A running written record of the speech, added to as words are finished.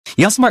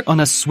You'll embark on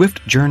a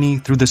swift journey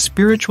through the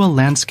spiritual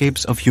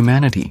landscapes of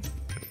humanity.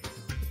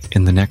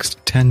 In the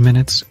next 10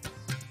 minutes,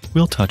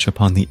 we'll touch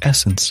upon the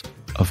essence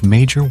of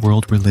major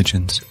world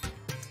religions,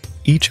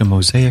 each a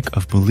mosaic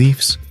of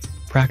beliefs,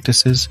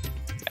 practices,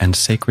 and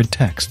sacred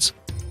texts.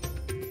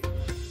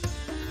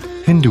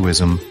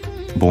 Hinduism,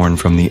 born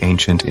from the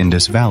ancient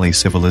Indus Valley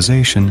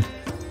civilization,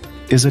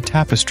 is a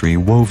tapestry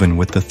woven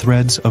with the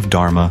threads of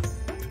Dharma,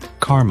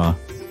 karma,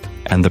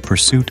 and the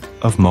pursuit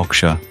of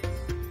moksha.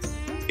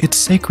 Its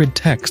sacred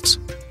texts,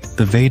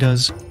 the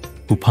Vedas,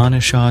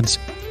 Upanishads,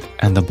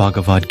 and the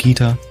Bhagavad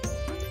Gita,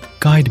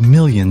 guide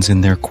millions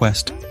in their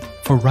quest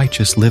for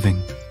righteous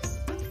living.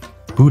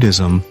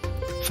 Buddhism,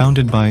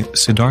 founded by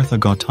Siddhartha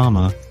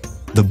Gautama,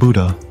 the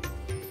Buddha,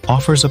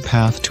 offers a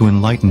path to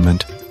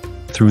enlightenment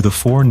through the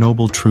Four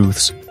Noble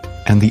Truths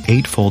and the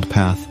Eightfold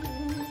Path,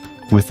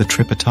 with the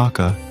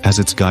Tripitaka as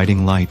its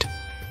guiding light.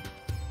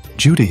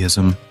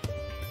 Judaism,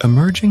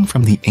 emerging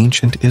from the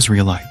ancient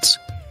Israelites,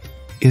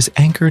 is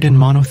anchored in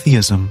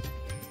monotheism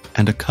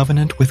and a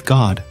covenant with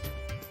God,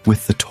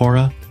 with the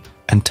Torah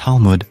and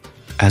Talmud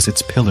as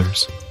its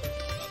pillars.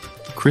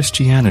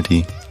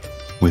 Christianity,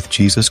 with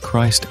Jesus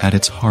Christ at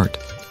its heart,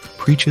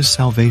 preaches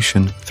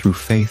salvation through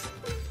faith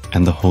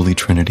and the Holy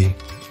Trinity.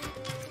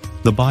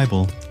 The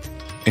Bible,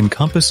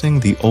 encompassing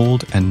the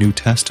Old and New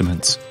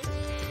Testaments,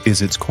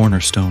 is its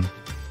cornerstone.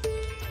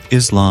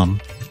 Islam,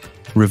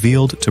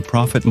 revealed to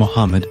Prophet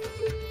Muhammad,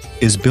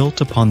 is built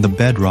upon the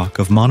bedrock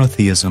of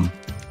monotheism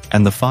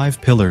and the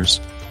 5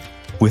 pillars,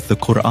 with the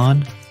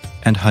Quran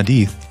and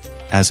Hadith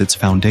as its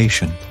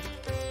foundation.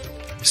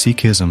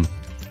 Sikhism,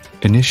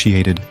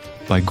 initiated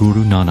by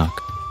Guru Nanak,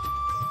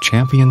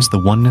 champions the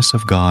oneness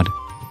of God,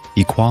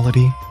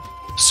 equality,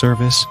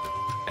 service,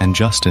 and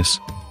justice,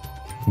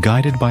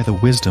 guided by the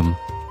wisdom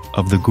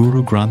of the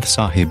Guru Granth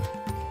Sahib.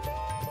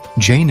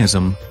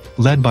 Jainism,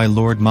 led by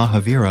Lord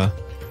Mahavira,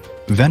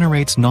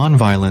 venerates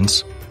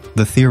nonviolence,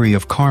 the theory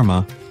of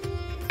karma,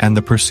 and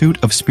the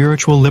pursuit of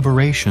spiritual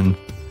liberation,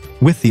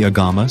 with the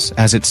Agamas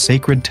as its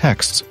sacred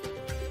texts.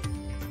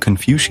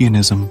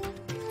 Confucianism,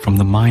 from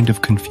the mind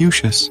of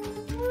Confucius,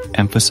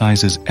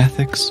 emphasizes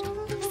ethics,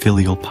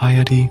 filial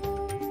piety,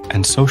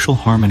 and social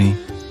harmony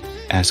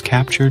as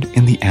captured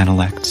in the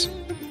Analects.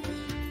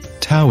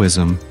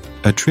 Taoism,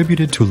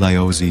 attributed to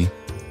Laozi,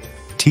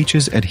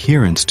 teaches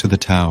adherence to the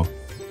Tao,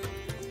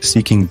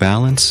 seeking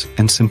balance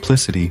and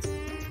simplicity,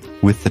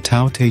 with the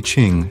Tao Te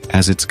Ching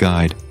as its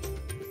guide.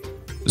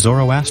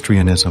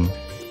 Zoroastrianism,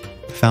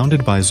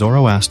 founded by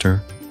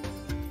Zoroaster,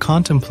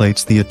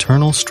 contemplates the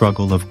eternal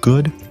struggle of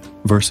good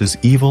versus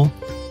evil,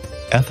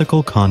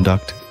 ethical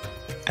conduct,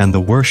 and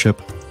the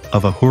worship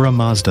of Ahura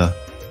Mazda,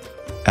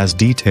 as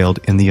detailed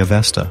in the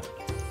Avesta.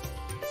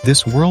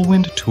 This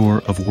whirlwind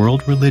tour of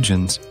world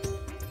religions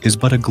is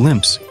but a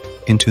glimpse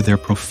into their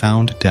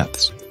profound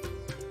depths.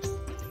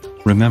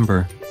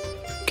 Remember,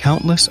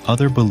 countless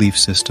other belief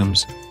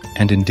systems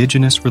and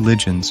indigenous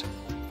religions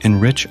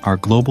enrich our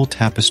global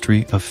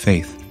tapestry of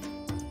faith.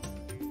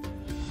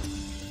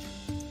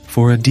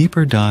 For a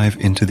deeper dive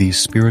into these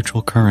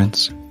spiritual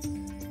currents,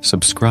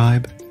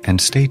 subscribe and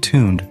stay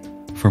tuned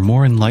for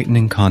more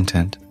enlightening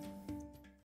content.